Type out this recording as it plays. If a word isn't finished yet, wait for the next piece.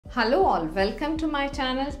Hello all, welcome to my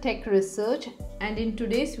channel Tech Research, and in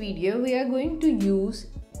today's video we are going to use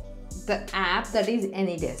the app that is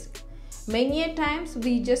AnyDesk. Many a times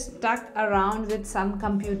we just stuck around with some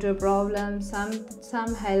computer problem,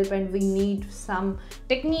 some help, and we need some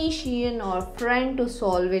technician or friend to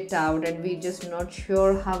solve it out and we're just not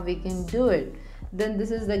sure how we can do it. Then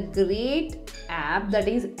this is the great app that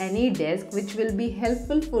is AnyDesk, which will be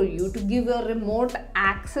helpful for you to give a remote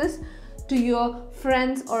access to your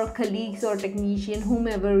friends or colleagues or technician,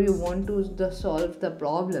 whomever you want to solve the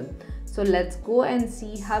problem. So let's go and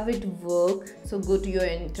see how it works. So go to your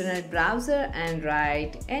internet browser and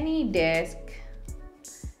write AnyDesk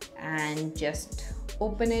and just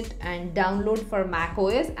open it and download for Mac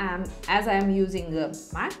OS. As I am using a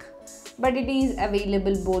Mac, but it is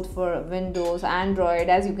available both for Windows, Android,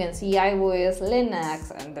 as you can see, iOS,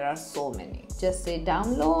 Linux, and there are so many. Just say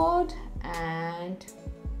download and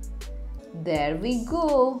there we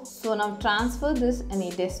go. So now transfer this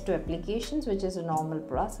AnyDesk to applications, which is a normal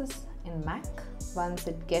process in Mac. Once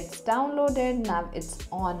it gets downloaded, now it's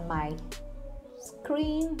on my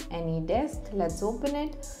screen. AnyDesk, let's open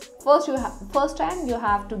it. First time you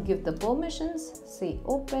have to give the permissions, say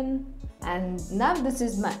open, and now this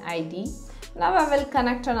is my ID. Now I will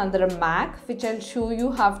connect another Mac, which I'll show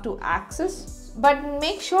you how to access, but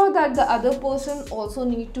make sure that the other person also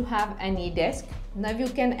need to have AnyDesk. Now you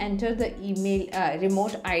can enter the email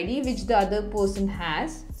remote ID which the other person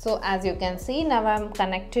has. So as you can see, now I'm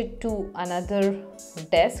connected to another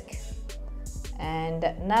desk and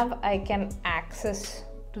now I can access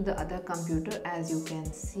to the other computer. As you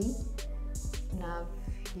can see, now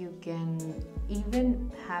you can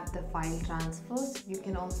even have the file transfers. You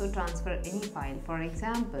can also transfer any file. For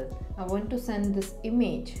example, I want to send this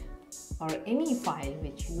image or any file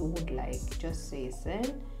which you would like. Just say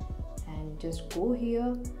send and just go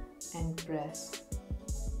here and press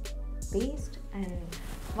paste, and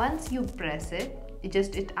once you press it,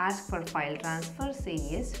 it asks for file transfer. Say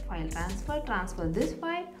yes, file transfer this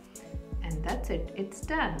file, and that's it, it's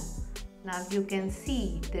done. Now you can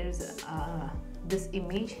see there's this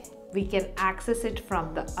image. We can access it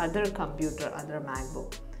from the other computer, other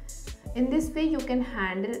MacBook. In this way you can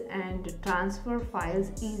handle and transfer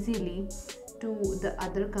files easily to the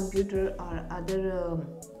other computer or other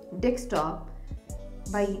desktop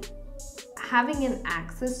by having an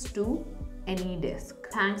access to AnyDesk.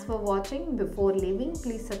 Thanks for watching. Before leaving,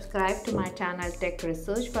 please subscribe to my channel Tech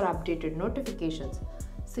Research for updated notifications.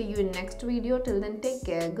 See you in next video. Till then, take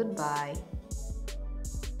care. Goodbye.